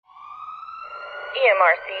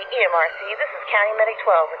EMRC, this is County Medic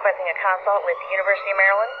 12 requesting a consult with University of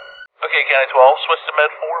Maryland. Okay, County 12, switch to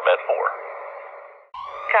Med 4, Med 4.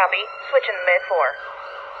 Copy, switching to Med 4.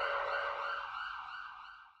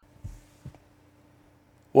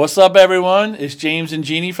 What's up, everyone? It's James and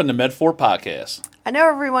Jeannie from the Med 4 podcast. I know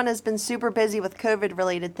everyone has been super busy with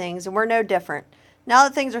COVID-related things, and we're no different. Now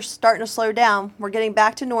that things are starting to slow down, we're getting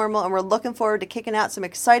back to normal, and we're looking forward to kicking out some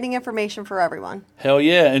exciting information for everyone. Hell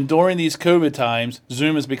yeah, and during these COVID times,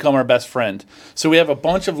 Zoom has become our best friend. So we have a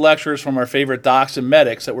bunch of lectures from our favorite docs and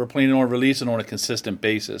medics that we're planning on releasing on a consistent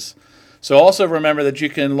basis. So also remember that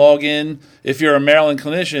you can log in, if you're a Maryland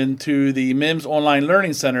clinician, to the MIMS Online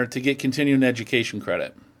Learning Center to get continuing education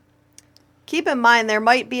credit. Keep in mind there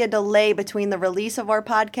might be a delay between the release of our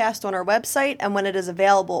podcast on our website and when it is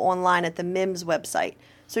available online at the MIMS website.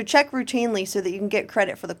 So check routinely so that you can get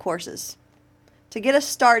credit for the courses. To get us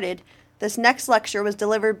started, this next lecture was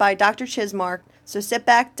delivered by Dr. Chismark, so sit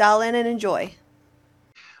back, dial in, and enjoy.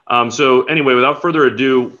 So anyway, without further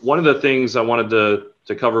ado, one of the things I wanted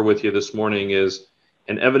to cover with you this morning is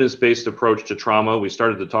an evidence-based approach to trauma. We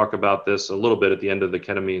started to talk about this a little bit at the end of the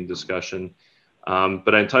ketamine discussion.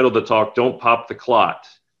 But I entitled the talk, Don't Pop the Clot.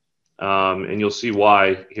 And you'll see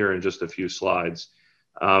why here in just a few slides.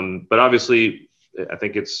 But obviously, I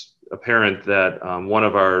think it's apparent that one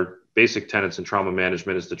of our basic tenets in trauma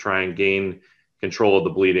management is to try and gain control of the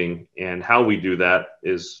bleeding. And how we do that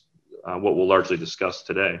is what we'll largely discuss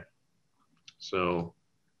today. So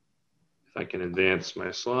if I can advance my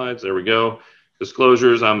slides, there we go.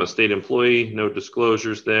 Disclosures, I'm a state employee, no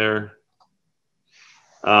disclosures there.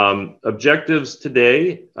 Objectives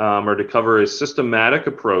today are to cover a systematic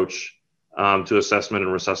approach to assessment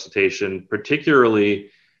and resuscitation,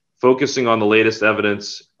 particularly focusing on the latest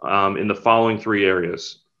evidence in the following three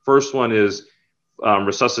areas. First one is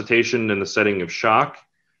resuscitation in the setting of shock.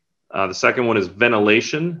 The second one is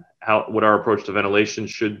ventilation, what our approach to ventilation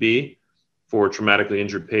should be for traumatically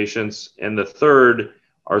injured patients. And the third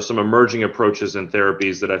are some emerging approaches and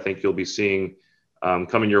therapies that I think you'll be seeing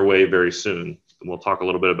coming your way very soon. And we'll talk a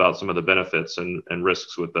little bit about some of the benefits and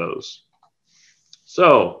risks with those.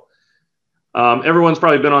 So everyone's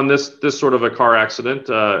probably been on this sort of a car accident,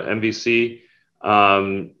 MVC.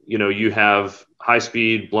 You have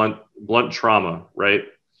high-speed blunt trauma, right?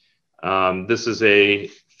 This is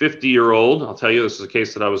a 50-year-old, I'll tell you, this is a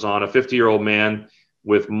case that I was on, a 50-year-old man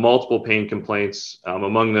with multiple pain complaints,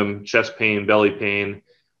 among them chest pain, belly pain.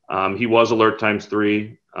 He was alert times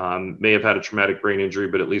 3. May have had a traumatic brain injury,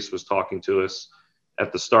 but at least was talking to us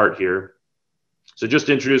at the start here. So just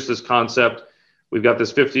to introduce this concept, we've got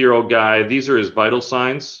this 50-year-old guy. These are his vital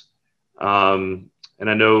signs. And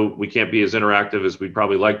I know we can't be as interactive as we'd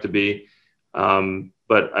probably like to be.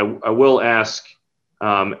 But I will ask,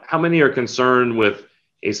 how many are concerned with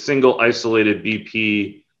a single isolated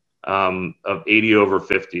BP of 80 over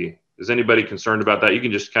 50? Is anybody concerned about that? You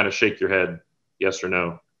can just kind of shake your head, yes or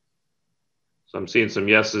no. So I'm seeing some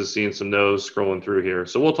yeses, seeing some no's scrolling through here.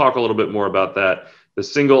 So we'll talk a little bit more about that. The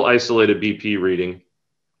single isolated BP reading.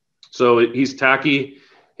 So he's tachy.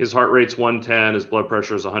 His heart rate's 110. His blood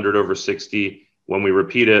pressure is 100 over 60. When we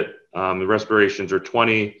repeat it, the respirations are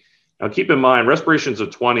 20. Now keep in mind, respirations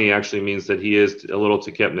of 20 actually means that he is a little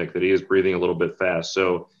tachypnic, that he is breathing a little bit fast.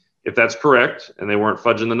 So if that's correct, and they weren't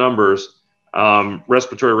fudging the numbers,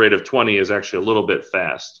 respiratory rate of 20 is actually a little bit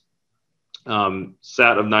fast.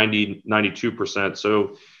 SAT of 92%.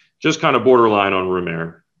 So just kind of borderline on room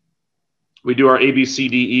air. We do our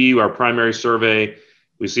ABCDE, our primary survey.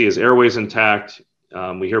 We see his airways intact.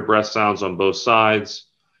 We hear breath sounds on both sides,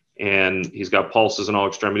 and he's got pulses in all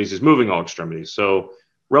extremities. He's moving all extremities. So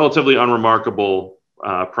relatively unremarkable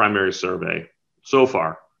primary survey so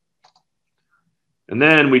far. And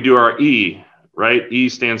then we do our E, right? E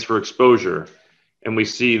stands for exposure. And we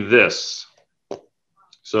see this.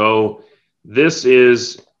 So this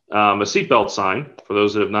is a seatbelt sign for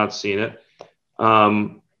those that have not seen it.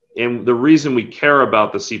 And the reason we care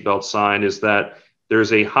about the seatbelt sign is that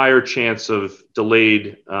there's a higher chance of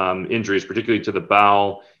delayed injuries, particularly to the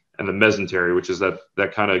bowel and the mesentery, which is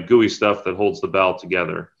that kind of gooey stuff that holds the bowel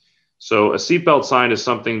together. So a seatbelt sign is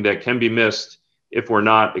something that can be missed if we're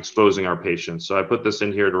not exposing our patients. So I put this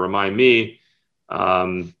in here to remind me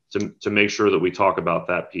to make sure that we talk about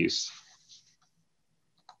that piece.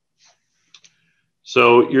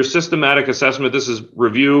 So your systematic assessment, this is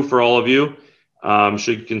review for all of you,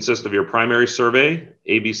 should consist of your primary survey,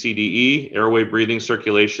 ABCDE, airway, breathing,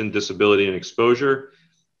 circulation, disability, and exposure,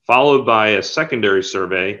 followed by a secondary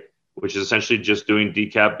survey, which is essentially just doing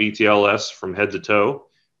DCAP BTLS from head to toe.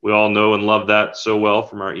 We all know and love that so well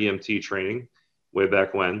from our EMT training way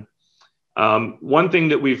back when. One thing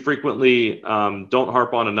that we frequently don't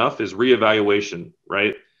harp on enough is reevaluation,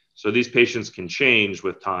 right? So these patients can change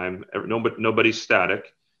with time. Nobody's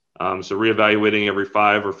static. So reevaluating every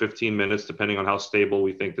 5 or 15 minutes, depending on how stable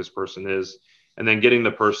we think this person is, and then getting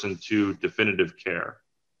the person to definitive care.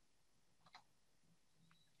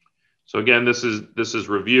 So again, this is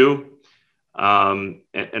review. And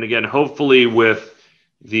again, hopefully with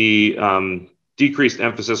the decreased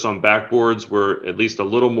emphasis on backboards, we're at least a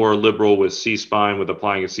little more liberal with C-spine, with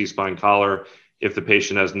applying a C-spine collar if the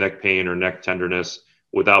patient has neck pain or neck tenderness,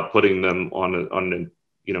 without putting them on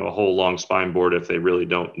a whole long spine board if they really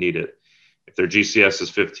don't need it. If their GCS is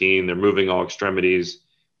 15, they're moving all extremities,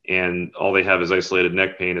 and all they have is isolated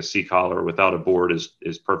neck pain, a C-collar without a board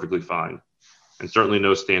is perfectly fine. And certainly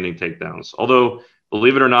no standing takedowns. Although,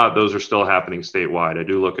 believe it or not, those are still happening statewide. I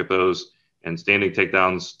do look at those, and standing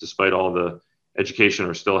takedowns, despite all the education,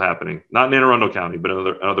 are still happening. Not in Anne Arundel County, but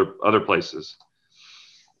other places.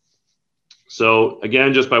 So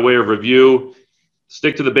again, just by way of review,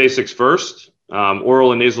 stick to the basics first.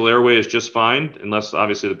 Oral and nasal airway is just fine, unless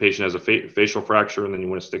obviously the patient has a facial fracture, and then you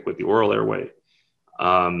want to stick with the oral airway.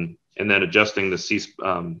 And then addressing the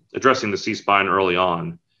C-spine early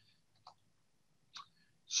on.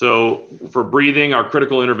 So for breathing, our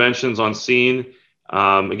critical interventions on scene,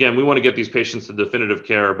 again, we want to get these patients to definitive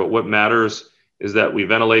care, but what matters is that we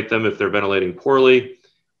ventilate them if they're ventilating poorly,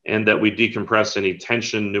 and that we decompress any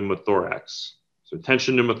tension pneumothorax. So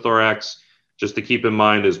tension pneumothorax, just to keep in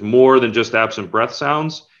mind, is more than just absent breath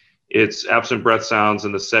sounds. It's absent breath sounds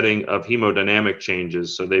in the setting of hemodynamic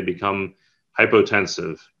changes, so they become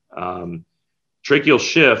hypotensive. Tracheal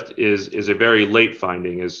shift is a very late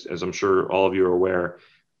finding, as I'm sure all of you are aware,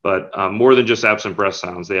 but more than just absent breath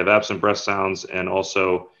sounds. They have absent breath sounds and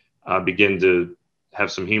also begin to have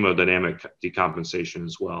some hemodynamic decompensation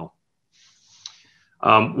as well.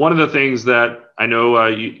 One of the things that I know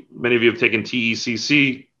many of you have taken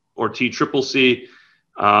TECC or TCCC,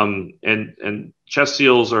 and chest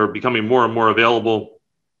seals are becoming more and more available.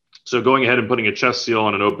 So going ahead and putting a chest seal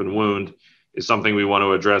on an open wound is something we want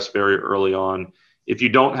to address very early on. If you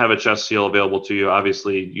don't have a chest seal available to you,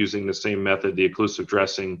 obviously using the same method, the occlusive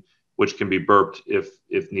dressing, which can be burped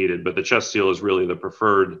if needed, but the chest seal is really the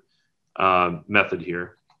preferred method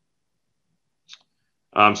here.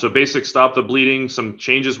 So basic stop the bleeding, some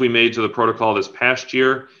changes we made to the protocol this past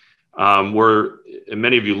year were, and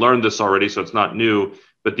many of you learned this already, so it's not new,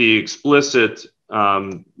 but the explicit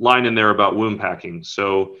line in there about wound packing.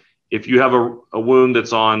 So if you have a wound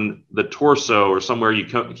that's on the torso or somewhere you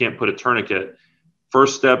can't put a tourniquet,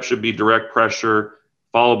 first step should be direct pressure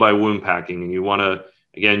followed by wound packing. And you want to,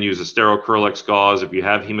 again, use a sterile Curlex gauze. If you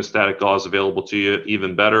have hemostatic gauze available to you,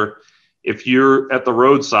 even better. If you're at the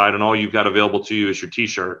roadside and all you've got available to you is your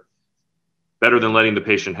t-shirt, better than letting the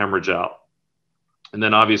patient hemorrhage out. And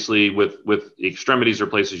then obviously with the extremities or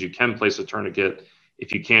places you can place a tourniquet,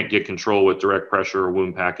 if you can't get control with direct pressure or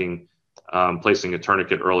wound packing, placing a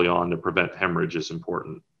tourniquet early on to prevent hemorrhage is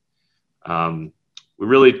important. We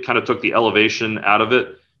really kind of took the elevation out of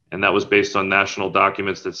it, and that was based on national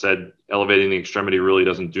documents that said elevating the extremity really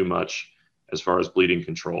doesn't do much as far as bleeding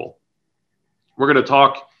control. We're going to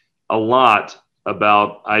talk a lot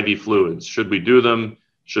about IV fluids. Should we do them?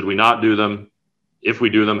 Should we not do them? If we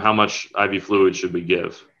do them, how much IV fluid should we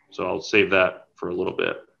give? So I'll save that for a little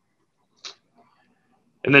bit.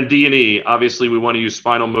 And then D&E, obviously we want to use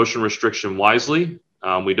spinal motion restriction wisely.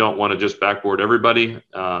 We don't want to just backboard everybody.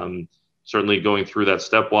 Certainly going through that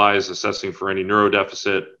stepwise, assessing for any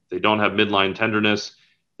neurodeficit. They don't have midline tenderness.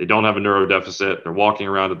 They don't have a neurodeficit. They're walking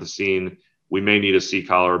around at the scene. We may need a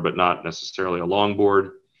C-collar, but not necessarily a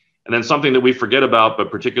longboard. And then something that we forget about,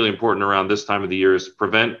 but particularly important around this time of the year, is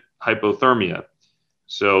prevent hypothermia.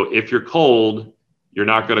 So if you're cold, you're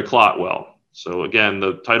not going to clot well. So again,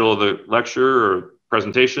 the title of the lecture or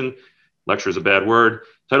presentation, lecture is a bad word,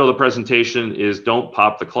 title of the presentation is Don't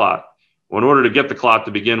Pop the Clot. Well, in order to get the clot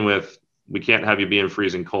to begin with, we can't have you being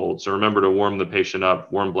freezing cold. So remember to warm the patient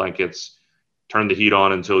up, warm blankets, turn the heat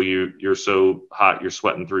on until you're so hot you're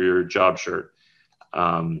sweating through your job shirt.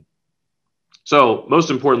 So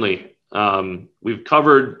most importantly, we've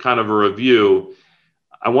covered kind of a review.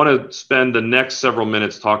 I want to spend the next several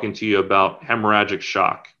minutes talking to you about hemorrhagic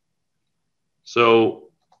shock. So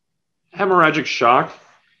hemorrhagic shock,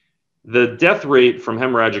 the death rate from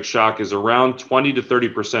hemorrhagic shock is around 20 to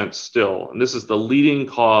 30% still. And this is the leading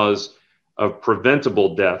cause of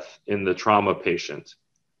preventable death in the trauma patient.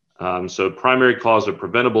 So primary cause of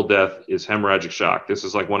preventable death is hemorrhagic shock. This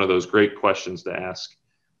is like one of those great questions to ask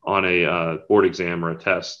on a board exam or a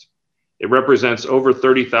test. It represents over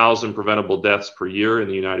 30,000 preventable deaths per year in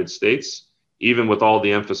the United States, even with all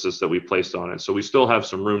the emphasis that we placed on it. So we still have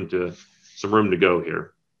some room to go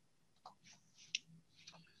here.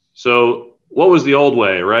 So what was the old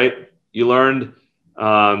way, right? You learned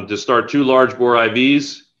to start 2 large bore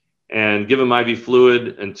IVs and give them IV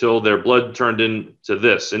fluid until their blood turned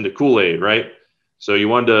into Kool-Aid, right? So you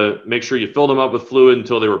wanted to make sure you filled them up with fluid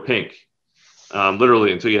until they were pink,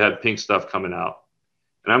 literally until you had pink stuff coming out.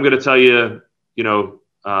 And I'm going to tell you,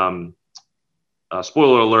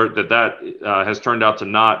 spoiler alert, that has turned out to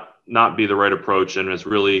not be the right approach and has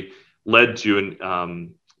really led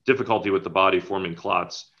to difficulty with the body forming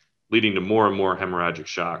clots, leading to more and more hemorrhagic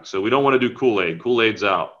shock. So we don't want to do Kool-Aid. Kool-Aid's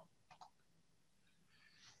out.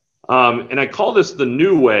 And I call this the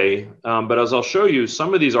new way, but as I'll show you,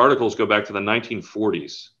 some of these articles go back to the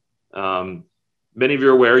 1940s. Many of you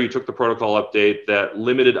are aware, you took the protocol update, that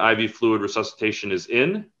limited IV fluid resuscitation is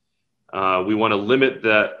in. We want to limit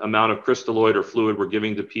that amount of crystalloid or fluid we're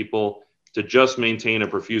giving to people to just maintain a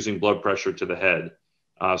perfusing blood pressure to the head.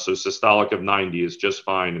 So systolic of 90 is just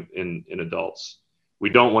fine in adults. We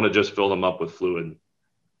don't want to just fill them up with fluid.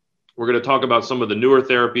 We're going to talk about some of the newer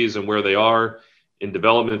therapies and where they are in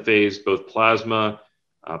development phase, both plasma,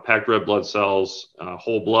 packed red blood cells,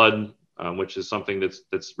 whole blood, which is something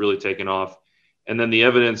that's really taken off. And then the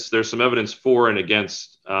evidence, there's some evidence for and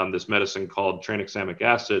against this medicine called tranexamic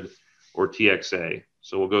acid, or TXA.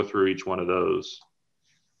 So we'll go through each one of those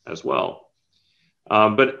as well.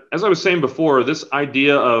 But as I was saying before, this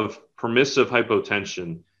idea of permissive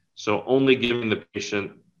hypotension, so only giving the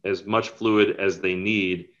patient as much fluid as they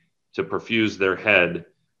need to perfuse their head,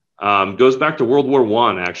 goes back to World War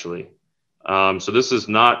I, actually. So this is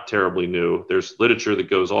not terribly new. There's literature that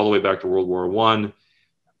goes all the way back to World War I.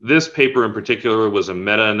 This paper in particular was a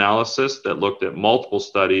meta-analysis that looked at multiple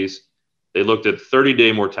studies. They looked at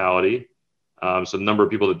 30-day mortality, so the number of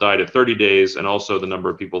people that died at 30 days, and also the number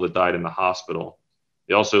of people that died in the hospital.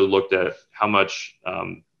 They also looked at how much, how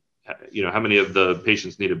many of the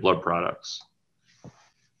patients needed blood products.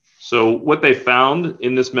 So what they found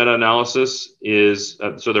in this meta-analysis is,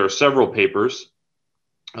 so there are several papers.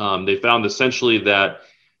 They found essentially that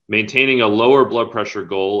maintaining a lower blood pressure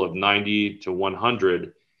goal of 90 to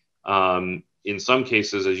 100, in some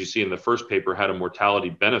cases, as you see in the first paper, had a mortality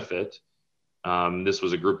benefit. This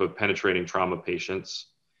was a group of penetrating trauma patients.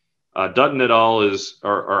 Dutton et al.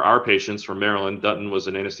 are our patients from Maryland. Dutton was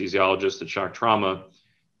an anesthesiologist at Shock Trauma,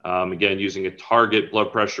 again, using a target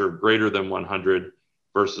blood pressure greater than 100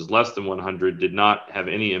 versus less than 100, did not have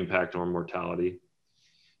any impact on mortality.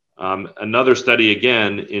 Another study,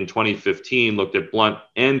 again, in 2015, looked at blunt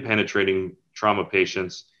and penetrating trauma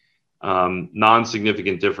patients,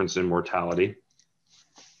 non-significant difference in mortality.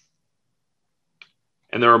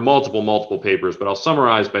 And there are multiple papers, but I'll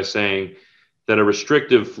summarize by saying that a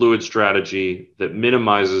restrictive fluid strategy that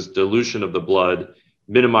minimizes dilution of the blood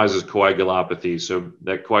minimizes coagulopathy. So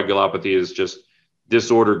that coagulopathy is just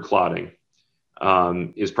disordered clotting,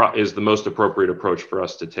 is the most appropriate approach for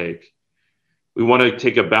us to take. We want to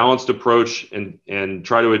take a balanced approach and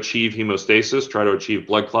try to achieve hemostasis, try to achieve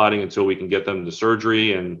blood clotting until we can get them to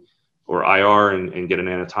surgery or IR and get an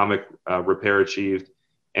anatomic repair achieved.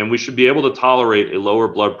 And we should be able to tolerate a lower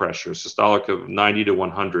blood pressure, systolic of 90 to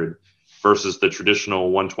 100, versus the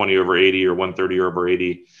traditional 120 over 80 or 130 over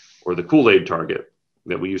 80, or the Kool-Aid target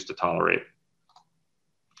that we used to tolerate.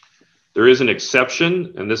 There is an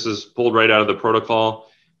exception, and this is pulled right out of the protocol.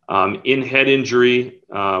 In head injury,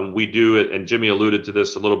 we do it, and Jimmy alluded to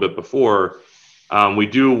this a little bit before, we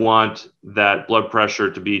do want that blood pressure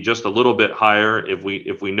to be just a little bit higher if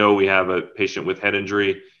we know we have a patient with head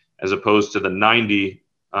injury, as opposed to the 90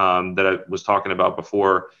 that I was talking about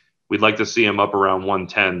before. We'd like to see them up around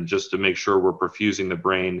 110 just to make sure we're perfusing the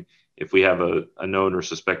brain if we have a known or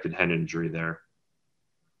suspected head injury there.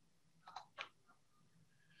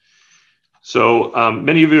 So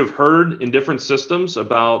many of you have heard in different systems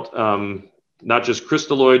about not just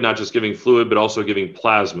crystalloid, not just giving fluid, but also giving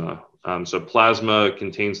plasma. So plasma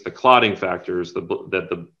contains the clotting factors that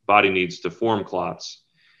the body needs to form clots.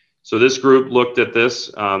 So this group looked at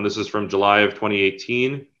this. This is from July of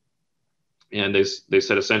 2018. And they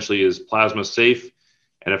said essentially, is plasma safe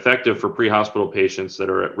and effective for pre-hospital patients that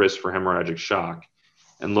are at risk for hemorrhagic shock,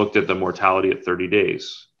 and looked at the mortality at 30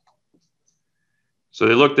 days. So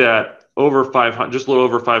they looked at just a little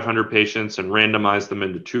over 500 patients and randomized them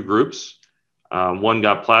into two groups. One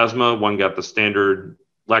got plasma, one got the standard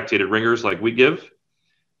lactated ringers like we give.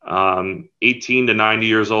 18 to 90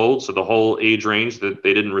 years old, so the whole age range, that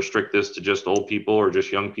they didn't restrict this to just old people or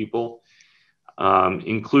just young people.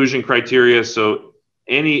 Inclusion criteria, so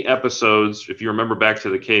any episodes, if you remember back to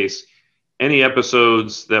the case, any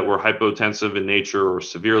episodes that were hypotensive in nature or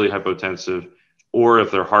severely hypotensive, or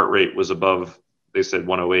if their heart rate was above, they said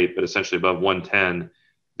 108, but essentially above 110,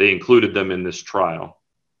 they included them in this trial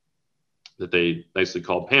that they nicely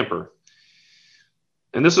called PAMPER.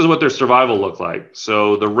 And this is what their survival looked like.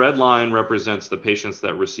 So the red line represents the patients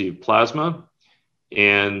that received plasma,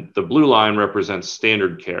 and the blue line represents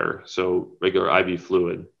standard care, so regular IV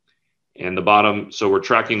fluid. And the bottom, so we're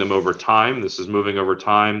tracking them over time. This is moving over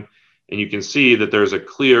time. And you can see that there's a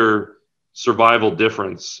clear survival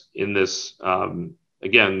difference in this.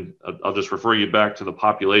 Again, I'll just refer you back to the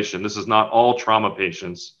population. This is not all trauma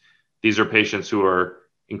patients. These are patients who are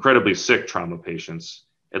incredibly sick trauma patients,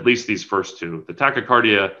 at least these first two. The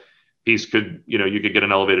tachycardia piece could, you could get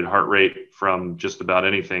an elevated heart rate from just about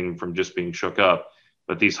anything from just being shook up.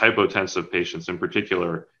 But these hypotensive patients in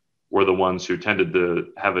particular were the ones who tended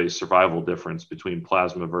to have a survival difference between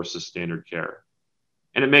plasma versus standard care.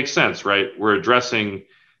 And it makes sense, right? We're addressing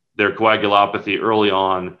their coagulopathy early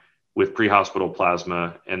on with pre-hospital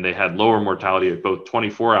plasma, and they had lower mortality at both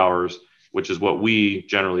 24 hours, which is what we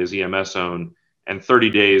generally as EMS own, and 30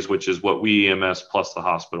 days, which is what we EMS plus the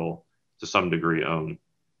hospital to some degree own.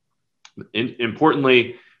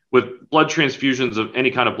 Importantly, with blood transfusions of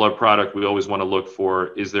any kind of blood product, we always want to look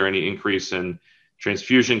for, is there any increase in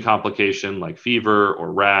transfusion complication like fever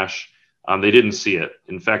or rash? They didn't see it.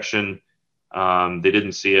 Infection, they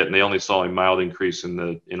didn't see it, and they only saw a mild increase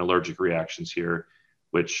in allergic reactions here,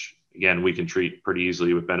 which again, we can treat pretty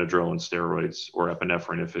easily with Benadryl and steroids or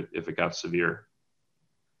epinephrine if it got severe.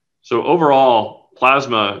 So overall,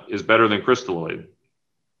 plasma is better than crystalloid.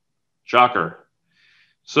 Shocker.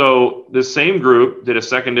 So the same group did a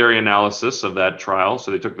secondary analysis of that trial.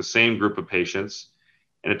 So they took the same group of patients,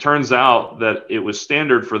 and it turns out that it was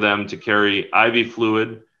standard for them to carry IV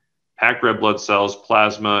fluid, packed red blood cells,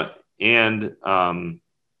 plasma, and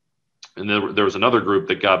there was another group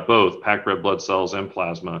that got both packed red blood cells and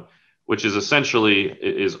plasma, which is essentially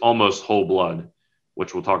is almost whole blood,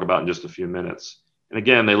 which we'll talk about in just a few minutes. And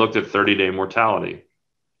again, they looked at 30-day mortality.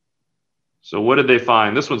 So what did they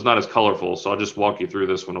find? This one's not as colorful, so I'll just walk you through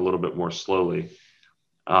this one a little bit more slowly.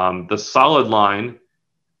 The solid line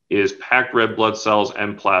is packed red blood cells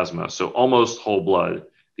and plasma, so almost whole blood.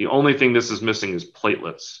 The only thing this is missing is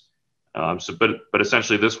platelets. But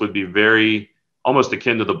essentially, this would be very almost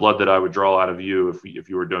akin to the blood that I would draw out of you if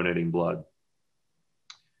you were donating blood.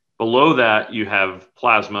 Below that, you have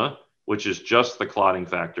plasma, which is just the clotting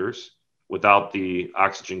factors without the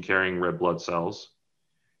oxygen-carrying red blood cells.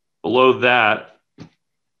 Below that,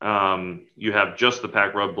 you have just the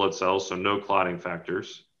packed red blood cells, so no clotting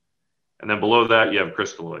factors. And then below that, you have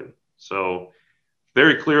crystalloid. So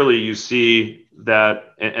very clearly you see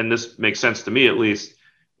that, and this makes sense to me at least,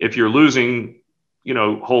 if you're losing,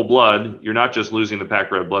 whole blood, you're not just losing the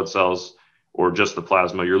packed red blood cells or just the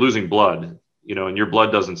plasma, you're losing blood, and your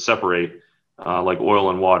blood doesn't separate like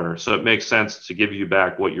oil and water. So it makes sense to give you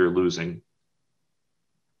back what you're losing.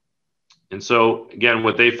 And so, again,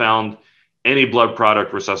 what they found, any blood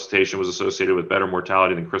product resuscitation was associated with better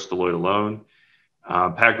mortality than crystalloid alone.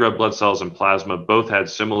 Packed red blood cells and plasma both had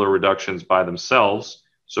similar reductions by themselves,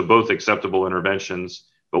 so both acceptable interventions.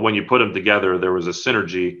 But when you put them together, there was a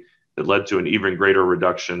synergy that led to an even greater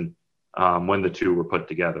reduction when the two were put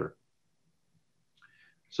together.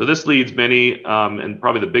 So this leads many, and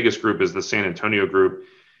probably the biggest group is the San Antonio group,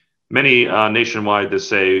 many nationwide to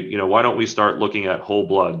say, why don't we start looking at whole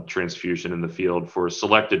blood transfusion in the field for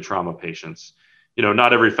selected trauma patients?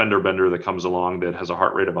 Not every fender bender that comes along that has a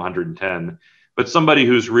heart rate of 110, but somebody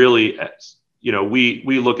who's really,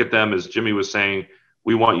 we look at them, as Jimmy was saying,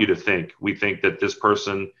 we want you to think. We think that this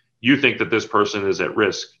person, you think that this person is at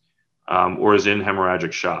risk or is in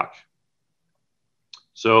hemorrhagic shock.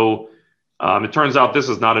 So it turns out this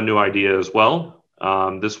is not a new idea as well.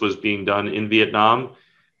 This was being done in Vietnam.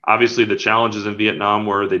 Obviously, the challenges in Vietnam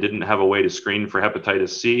were they didn't have a way to screen for hepatitis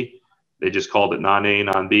C. They just called it non-A,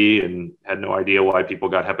 non-B, and had no idea why people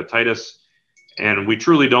got hepatitis. And we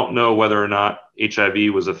truly don't know whether or not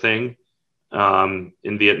HIV was a thing in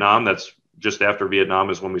Vietnam. That's just after Vietnam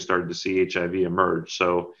is when we started to see HIV emerge.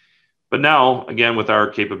 So, but now, again, with our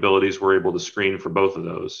capabilities, we're able to screen for both of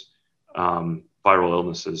those viral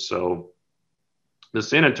illnesses. So the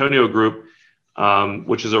San Antonio group,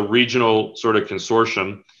 which is a regional sort of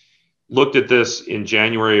consortium, looked at this in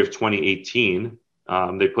January of 2018.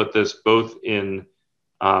 They put this both in,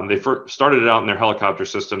 they first started it out in their helicopter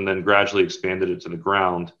system, then gradually expanded it to the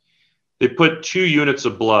ground. They put 2 units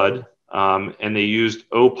of blood, and they used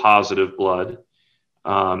O positive blood,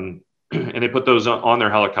 and they put those on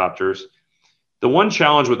their helicopters. The one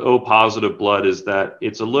challenge with O positive blood is that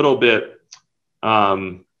it's a little bit,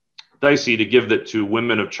 dicey to give that to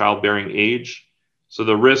women of childbearing age. So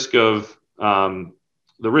the risk is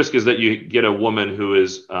that you get a woman who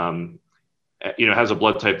is, has a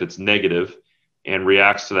blood type that's negative and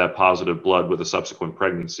reacts to that positive blood with a subsequent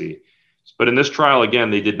pregnancy. But in this trial, again,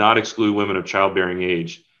 they did not exclude women of childbearing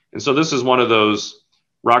age. And so this is one of those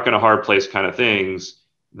rock and a hard place kind of things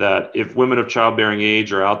that if women of childbearing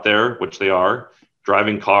age are out there, which they are,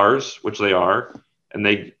 driving cars, which they are, and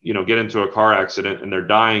they get into a car accident and they're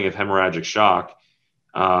dying of hemorrhagic shock,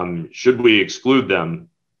 should we exclude them?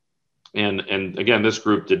 And again, this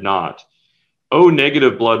group did not. O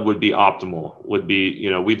negative blood would be optimal,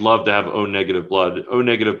 we'd love to have O negative blood. O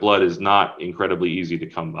negative blood is not incredibly easy to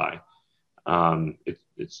come by.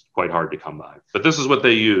 It's quite hard to come by. But this is what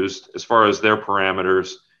they used as far as their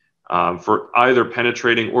parameters for either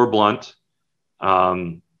penetrating or blunt.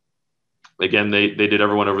 Again, they did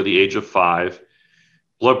everyone over the age of 5.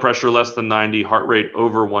 Blood pressure less than 90, heart rate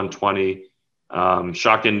over 120,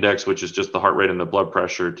 shock index, which is just the heart rate and the blood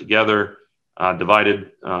pressure together,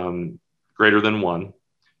 divided greater than 1.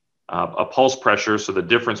 A pulse pressure, so the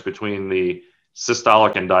difference between the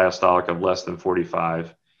systolic and diastolic of less than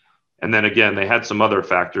 45. And then again, they had some other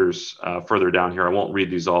factors further down here. I won't read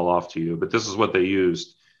these all off to you, but this is what they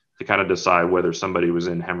used to kind of decide whether somebody was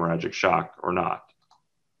in hemorrhagic shock or not.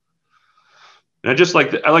 And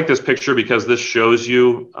I like this picture because this shows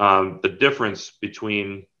you the difference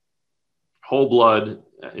between whole blood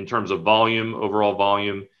in terms of volume, overall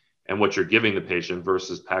volume, and what you're giving the patient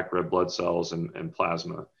versus packed red blood cells and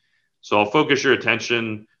plasma. So I'll focus your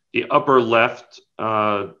attention. The upper left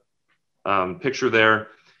picture there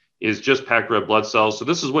is just packed red blood cells. So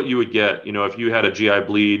this is what you would get, if you had a GI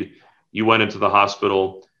bleed, you went into the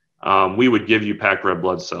hospital, we would give you packed red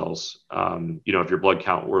blood cells, if your blood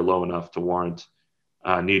count were low enough to warrant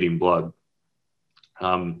needing blood.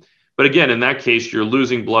 But again, in that case, you're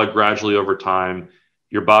losing blood gradually over time.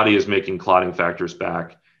 Your body is making clotting factors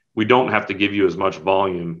back. We don't have to give you as much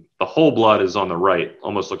volume. The whole blood is on the right,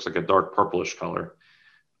 almost looks like a dark purplish color.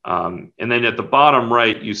 And then at the bottom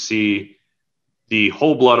right, you see the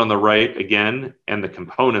whole blood on the right again, and the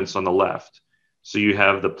components on the left. So you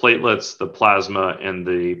have the platelets, the plasma, and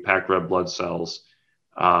the packed red blood cells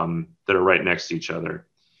that are right next to each other.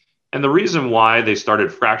 And the reason why they started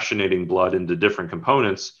fractionating blood into different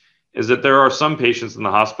components is that there are some patients in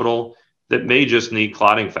the hospital that may just need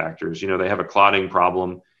clotting factors. They have a clotting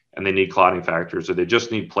problem and they need clotting factors, or they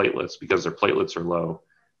just need platelets because their platelets are low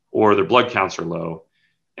or their blood counts are low.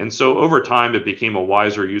 And so over time, it became a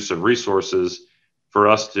wiser use of resources for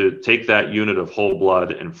us to take that unit of whole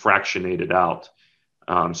blood and fractionate it out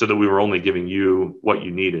so that we were only giving you what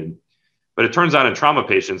you needed. But it turns out in trauma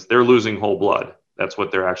patients, they're losing whole blood. That's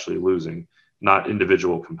what they're actually losing, not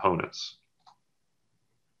individual components.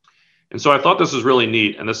 And so I thought this was really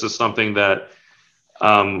neat. And this is something that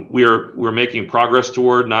we're making progress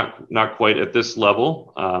toward, not quite at this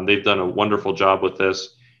level. They've done a wonderful job with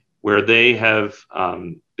this, where they have,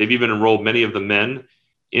 they've even enrolled many of the men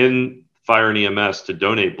in Fire and EMS to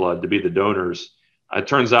donate blood, to be the donors. It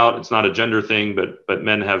turns out it's not a gender thing, but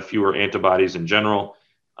men have fewer antibodies in general.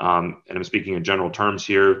 And I'm speaking in general terms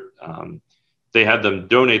here. They had them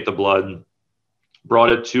donate the blood,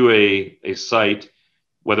 brought it to a site,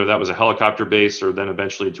 whether that was a helicopter base or then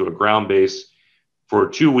eventually to a ground base, for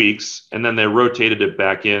 2 weeks. And then they rotated it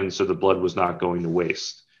back in so the blood was not going to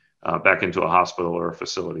waste back into a hospital or a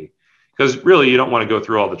facility. Because really, you don't want to go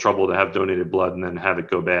through all the trouble to have donated blood and then have it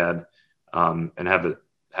go bad and have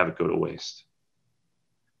it go to waste.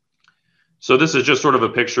 So this is just sort of a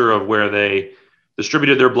picture of where they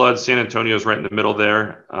distributed their blood. San Antonio's right in the middle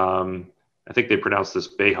there. I think they pronounce this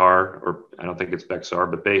Behar, or I don't think it's Bexar,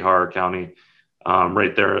 but Behar County,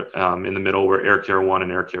 right there in the middle where Air Care 1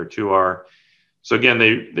 and Air Care 2 are. So again,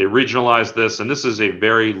 they regionalized this, and this is a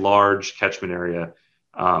very large catchment area,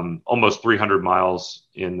 almost 300 miles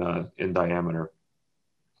in diameter.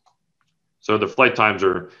 So the flight times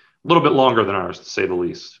are a little bit longer than ours, to say the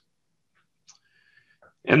least.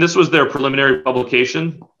 And this was their preliminary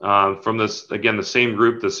publication from this, again, the same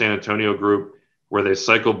group, the San Antonio group, where they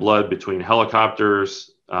cycle blood between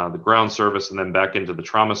helicopters, the ground service, and then back into the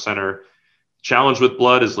trauma center. Challenge with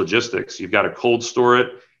blood is logistics. You've got to cold store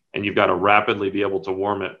it, and you've got to rapidly be able to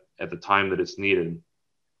warm it at the time that it's needed.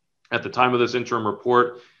 At the time of this interim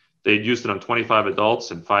report, they had used it on 25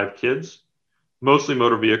 adults and 5 kids, mostly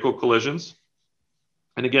motor vehicle collisions.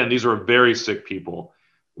 And again, these are very sick people.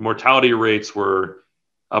 The mortality rates were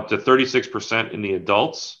up to 36% in the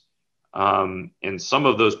adults. And some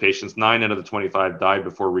of those patients, 9 out of the 25, died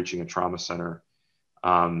before reaching a trauma center.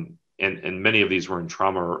 And many of these were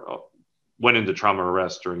went into trauma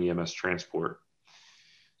arrest during EMS transport.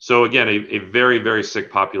 So again, a very, very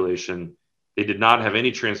sick population. They did not have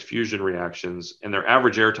any transfusion reactions, and their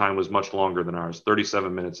average air time was much longer than ours.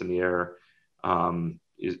 37 minutes in the air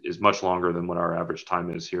is much longer than what our average time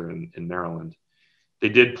is here in Maryland. They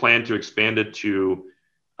did plan to expand it to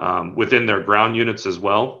within their ground units as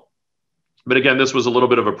well. But again, this was a little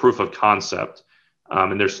bit of a proof of concept,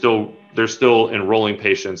 and they're still enrolling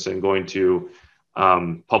patients and going to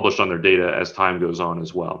publish on their data as time goes on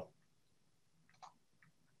as well.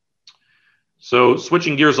 So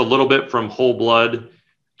switching gears a little bit from whole blood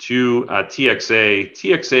to TXA.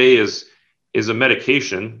 TXA is a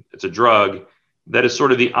medication. It's a drug that is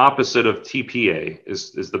sort of the opposite of TPA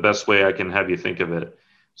is the best way I can have you think of it.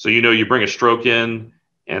 So, you bring a stroke in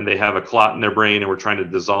and they have a clot in their brain and we're trying to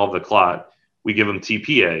dissolve the clot. We give them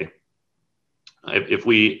TPA. If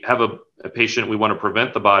we have a patient, we want to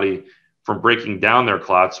prevent the body from breaking down their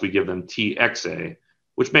clots, we give them TXA,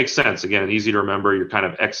 which makes sense. Again, easy to remember. You're kind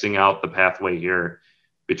of Xing out the pathway here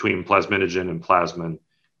between plasminogen and plasmin.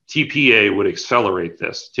 TPA would accelerate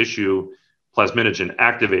this. Tissue plasminogen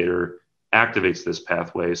activator activates this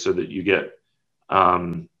pathway so that you get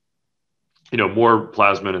more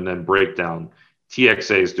plasmin and then breakdown.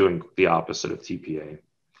 TXA is doing the opposite of TPA.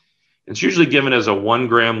 It's usually given as a 1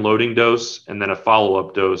 gram loading dose and then a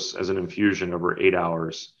follow-up dose as an infusion over 8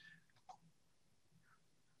 hours.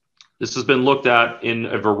 This has been looked at in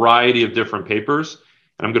a variety of different papers,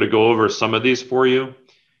 and I'm going to go over some of these for you.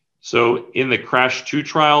 So in the CRASH-2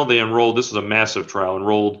 trial, this is a massive trial,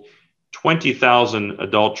 enrolled 20,000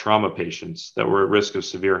 adult trauma patients that were at risk of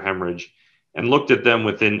severe hemorrhage and looked at them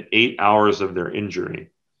within 8 hours of their injury.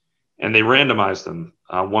 And they randomized them.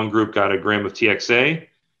 One group got a gram of TXA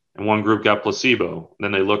and one group got placebo.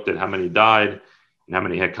 Then they looked at how many died and how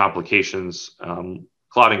many had complications,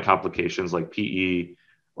 clotting complications like PE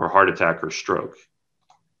or heart attack or stroke.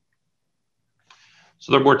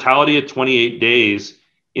 So their mortality at 28 days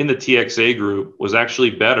in the TXA group was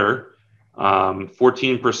actually better,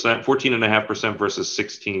 14.5% versus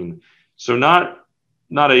 16. So not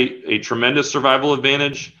a tremendous survival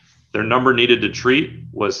advantage. Their number needed to treat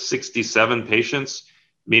was 67 patients,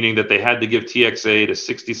 meaning that they had to give TXA to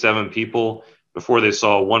 67 people before they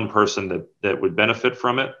saw one person that would benefit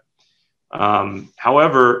from it.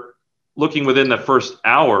 However, looking within the first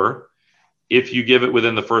hour, if you give it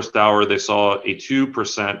within the first hour, they saw a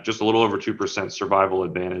 2%, just a little over 2% survival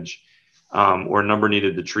advantage, or number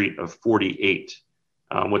needed to treat of 48,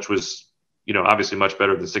 which was, obviously much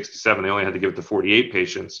better than 67. They only had to give it to 48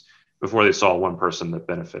 patients before they saw one person that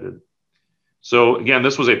benefited. So again,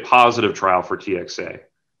 this was a positive trial for TXA,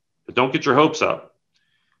 but don't get your hopes up.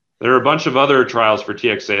 There are a bunch of other trials for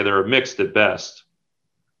TXA that are mixed at best.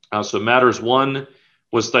 So MATTERS-1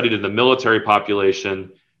 was studied in the military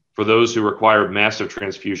population for those who required massive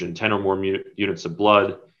transfusion, 10 or more units of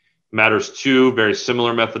blood. MATTERS-2, very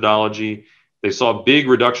similar methodology. They saw big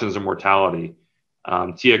reductions in mortality,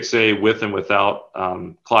 TXA with and without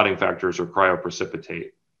clotting factors or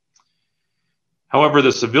cryoprecipitate. However,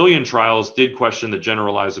 the civilian trials did question the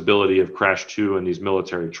generalizability of CRASH-2 in these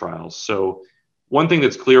military trials. So one thing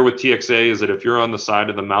that's clear with TXA is that if you're on the side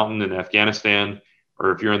of the mountain in Afghanistan,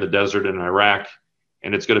 or if you're in the desert in Iraq,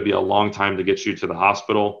 and it's going to be a long time to get you to the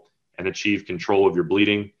hospital and achieve control of your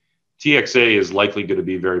bleeding, TXA is likely going to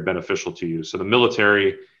be very beneficial to you. So the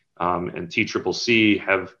military and TCCC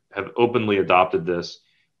have openly adopted this.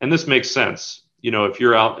 And this makes sense. If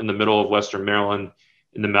you're out in the middle of Western Maryland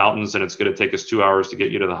in the mountains and it's going to take us 2 hours to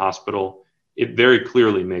get you to the hospital, it very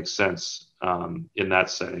clearly makes sense in that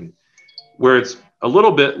setting. Where it's a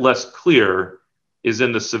little bit less clear is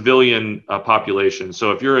in the civilian population.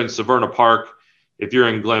 So if you're in Severna Park, if you're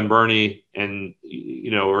in Glen Burnie and,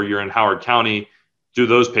 or you're in Howard County, do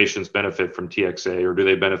those patients benefit from TXA, or do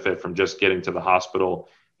they benefit from just getting to the hospital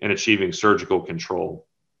and achieving surgical control?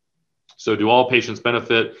 So do all patients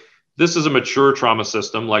benefit? This is a mature trauma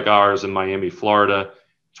system like ours in Miami, Florida,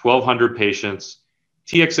 1,200 patients.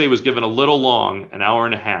 TXA was given a little long, an hour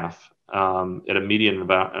and a half, at a median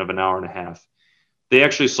of an hour and a half. They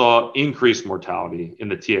actually saw increased mortality in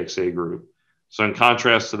the TXA group. So in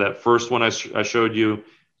contrast to that first one I showed you,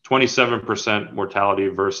 27% mortality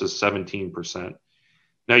versus 17%.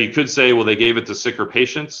 Now you could say, well, they gave it to sicker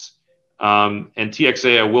patients. And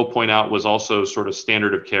TXA, I will point out, was also sort of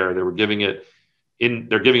standard of care. They're giving it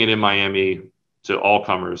in Miami to all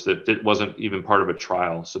comers. That it wasn't even part of a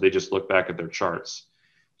trial. So they just look back at their charts.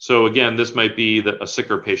 So again, this might be a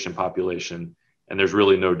sicker patient population, and there's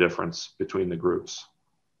really no difference between the groups.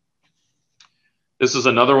 This is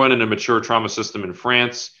another one in a mature trauma system in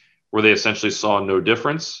France where they essentially saw no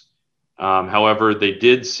difference. However, they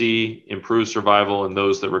did see improved survival in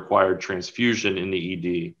those that required transfusion in the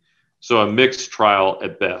ED. So a mixed trial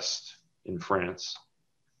at best in France.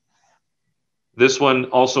 This one,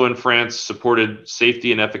 also in France, supported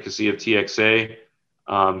safety and efficacy of TXA,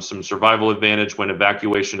 some survival advantage when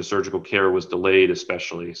evacuation to surgical care was delayed,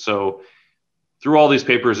 especially. So through all these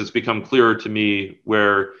papers, it's become clearer to me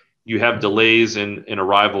where you have delays in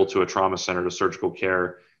arrival to a trauma center to surgical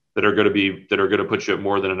care that are going to put you at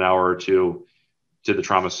more than an hour or two to the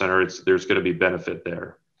trauma center. There's going to be benefit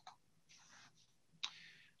there.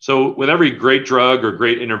 So with every great drug or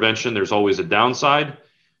great intervention, there's always a downside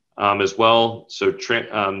as well. So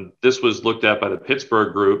this was looked at by the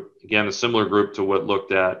Pittsburgh group, again, a similar group to what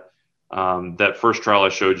looked at that first trial I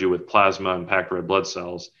showed you with plasma and packed red blood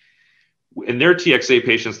cells. In their TXA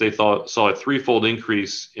patients, they saw a threefold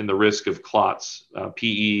increase in the risk of clots,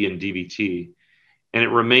 PE and DVT, and it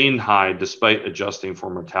remained high despite adjusting for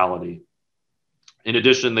mortality. In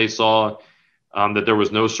addition, they saw that there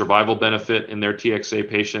was no survival benefit in their TXA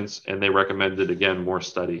patients, and they recommended, again, more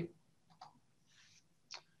study.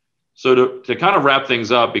 So to kind of wrap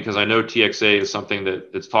things up, because I know TXA is something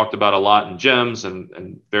that's talked about a lot in GEMS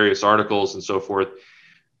and various articles and so forth,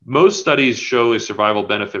 most studies show a survival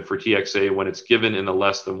benefit for TXA when it's given in a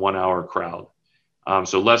less than 1 hour crowd,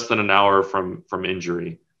 so less than an hour from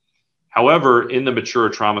injury. However, in the mature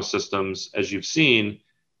trauma systems, as you've seen,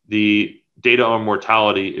 the data on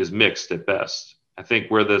mortality is mixed at best. I think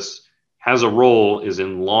where this has a role is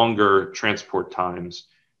in longer transport times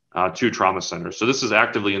to trauma centers. So this is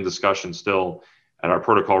actively in discussion still at our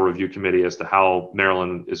protocol review committee as to how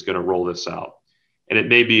Maryland is going to roll this out. And it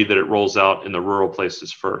may be that it rolls out in the rural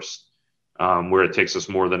places first, where it takes us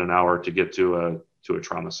more than an hour to get to a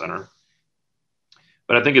trauma center.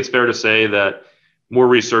 But I think it's fair to say that more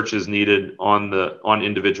research is needed on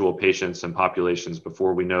individual patients and populations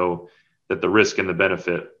before we know that the risk and the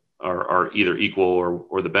benefit are either equal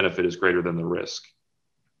or the benefit is greater than the risk.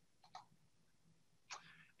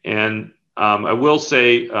 And I will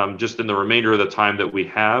say, just in the remainder of the time that we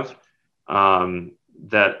have,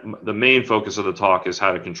 that the main focus of the talk is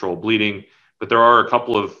how to control bleeding, but there are a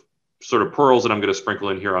couple of sort of pearls that I'm going to sprinkle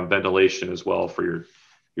in here on ventilation as well for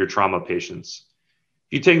your trauma patients.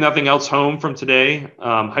 If you take nothing else home from today,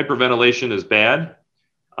 hyperventilation is bad.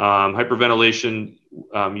 Hyperventilation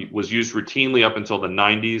was used routinely up until the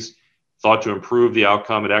 90s, thought to improve the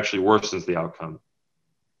outcome. It actually worsens the outcome.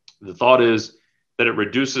 The thought is that it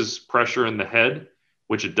reduces pressure in the head,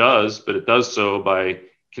 which it does, but it does so by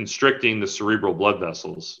constricting the cerebral blood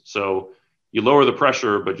vessels. So you lower the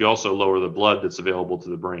pressure, but you also lower the blood that's available to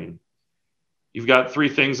the brain. You've got three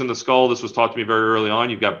things in the skull. This was taught to me very early on.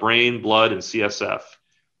 You've got brain, blood, and CSF,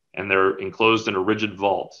 and they're enclosed in a rigid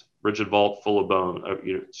vault full of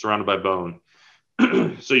bone, surrounded by bone.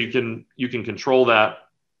 So you can control that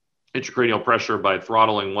intracranial pressure by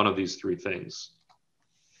throttling one of these three things.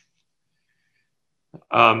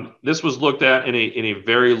 This was looked at in a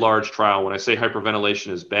very large trial. When I say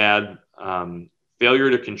hyperventilation is bad,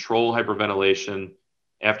 failure to control hyperventilation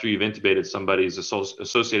after you've intubated somebody is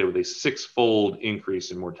associated with a 6-fold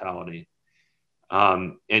increase in mortality.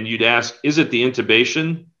 And you'd ask, is it the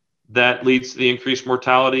intubation that leads to the increased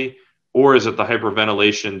mortality, or is it the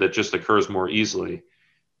hyperventilation that just occurs more easily?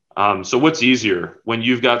 So what's easier when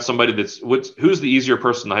you've got somebody who's the easier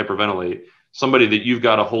person to hyperventilate? Somebody that you've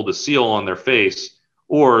got to hold a seal on their face,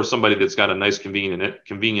 or somebody that's got a nice convenient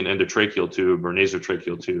endotracheal tube or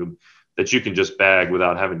nasotracheal tube that you can just bag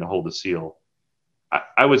without having to hold a seal?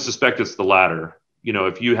 I would suspect it's the latter.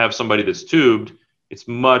 If you have somebody that's tubed, it's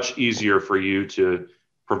much easier for you to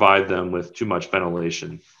provide them with too much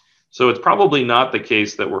ventilation. So it's probably not the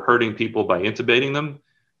case that we're hurting people by intubating them.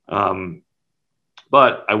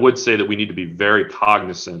 But I would say that we need to be very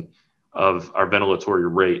cognizant of our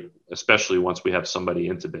ventilatory rate, especially once we have somebody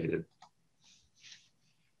intubated.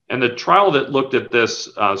 And the trial that looked at this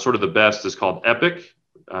sort of the best is called EPIC.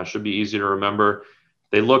 Should be easy to remember.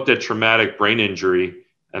 They looked at traumatic brain injury,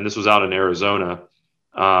 and this was out in Arizona.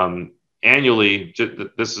 Annually,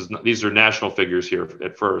 these are national figures here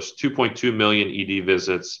at first, 2.2 million ED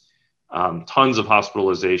visits, tons of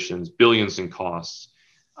hospitalizations, billions in costs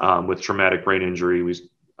with traumatic brain injury.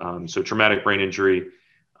 So traumatic brain injury,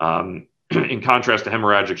 in contrast to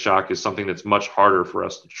hemorrhagic shock, is something that's much harder for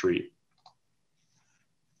us to treat.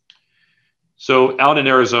 So out in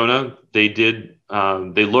Arizona, they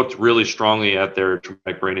looked really strongly at their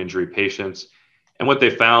traumatic brain injury patients. And what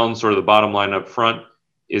they found, sort of the bottom line up front,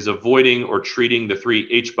 is avoiding or treating the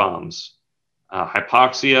 3 H-bombs,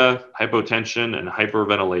 hypoxia, hypotension, and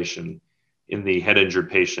hyperventilation in the head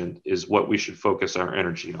injured patient is what we should focus our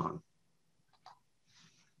energy on.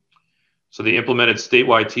 So they implemented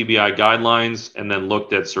statewide TBI guidelines and then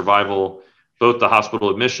looked at survival, both to hospital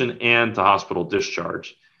admission and to hospital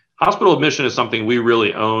discharge. Hospital admission is something we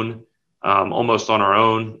really own almost on our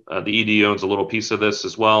own. The ED owns a little piece of this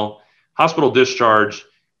as well. Hospital discharge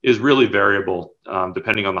is really variable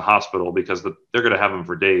depending on the hospital because they're going to have them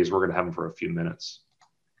for days. We're going to have them for a few minutes.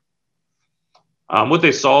 What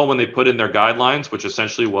they saw when they put in their guidelines, which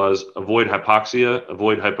essentially was avoid hypoxia,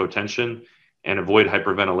 avoid hypotension, and avoid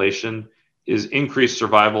hyperventilation, is increased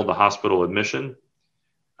survival to hospital admission.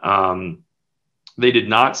 They did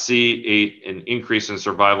not see an increase in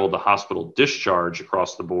survival to hospital discharge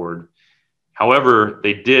across the board. However,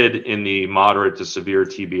 they did in the moderate to severe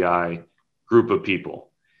TBI group of people.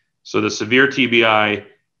 So the severe TBI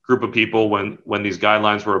group of people, when these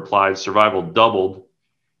guidelines were applied, survival doubled.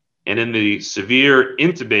 And in the severe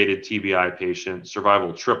intubated TBI patient,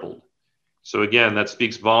 survival tripled. So again, that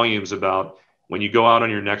speaks volumes about when you go out on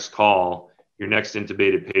your next call, your next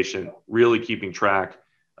intubated patient, really keeping track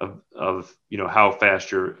of how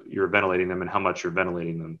fast you're ventilating them and how much you're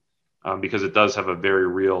ventilating them, because it does have a very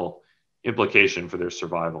real implication for their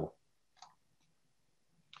survival.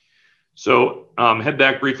 So head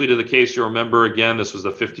back briefly to the case. You'll remember, again, this was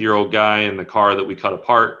the 50-year-old guy in the car that we cut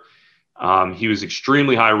apart. He was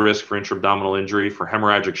extremely high risk for intra-abdominal injury, for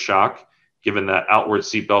hemorrhagic shock, given that outward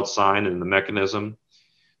seatbelt sign and the mechanism.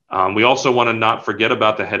 We also want to not forget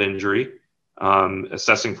about the head injury,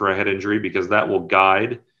 assessing for a head injury, because that will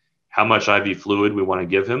guide how much IV fluid we want to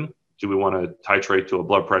give him. Do we want to titrate to a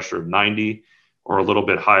blood pressure of 90 or a little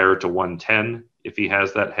bit higher to 110 if he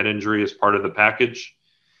has that head injury as part of the package?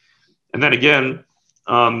 And then again,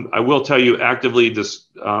 I will tell you actively this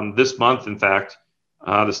month, in fact,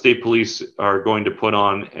 the state police are going to put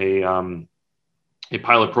on a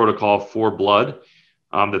pilot protocol for blood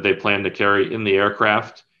that they plan to carry in the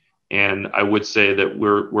aircraft. And I would say that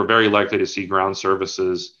we're very likely to see ground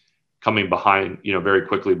services coming behind, very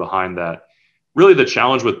quickly behind that. Really, the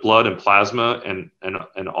challenge with blood and plasma and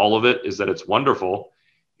all of it is that it's wonderful.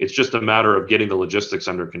 It's just a matter of getting the logistics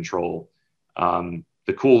under control.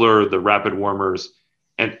 The cooler, the rapid warmers,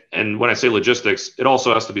 and when I say logistics, it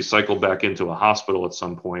also has to be cycled back into a hospital at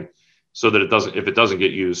some point so that if it doesn't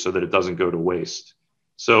get used, so that it doesn't go to waste.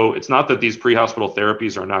 So it's not that these pre-hospital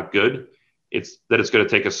therapies are not good. It's that it's going to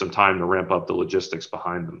take us some time to ramp up the logistics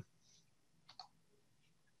behind them.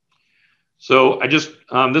 So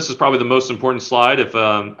this is probably the most important slide. If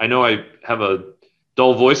I know I have a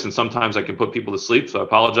dull voice and sometimes I can put people to sleep, so I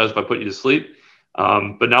apologize if I put you to sleep.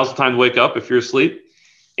 But now's the time to wake up if you're asleep.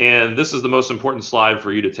 And this is the most important slide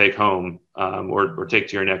for you to take home or take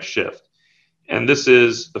to your next shift. And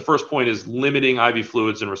the first point is limiting IV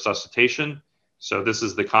fluids and resuscitation. So this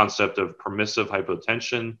is the concept of permissive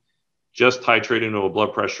hypotension, just titrating to a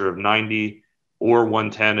blood pressure of 90 or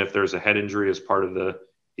 110 if there's a head injury as part of the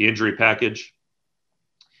injury package.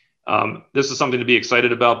 This is something to be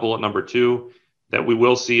excited about, bullet number 2, that we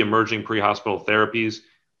will see emerging pre-hospital therapies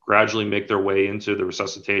gradually make their way into the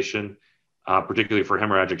resuscitation, particularly for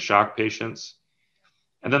hemorrhagic shock patients.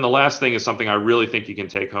 And then the last thing is something I really think you can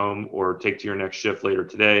take home or take to your next shift later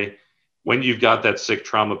today. When you've got that sick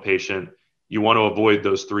trauma patient, you want to avoid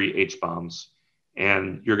those 3 H-bombs,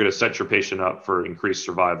 and you're going to set your patient up for increased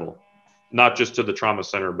survival, not just to the trauma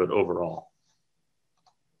center, but overall.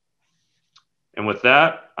 And with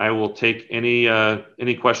that, I will take any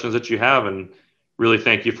questions that you have, and really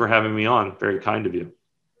thank you for having me on. Very kind of you.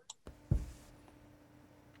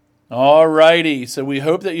 All righty. So we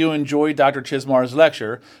hope that you enjoyed Dr. Chismar's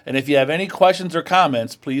lecture. And if you have any questions or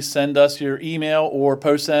comments, please send us your email or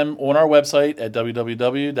post them on our website at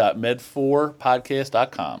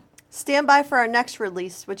www.med4podcast.com. Stand by for our next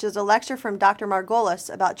release, which is a lecture from Dr. Margolis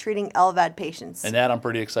about treating LVAD patients. And that I'm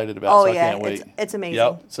pretty excited about, so I can't wait. It's amazing.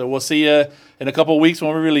 Yep. So we'll see you in a couple of weeks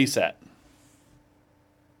when we release that.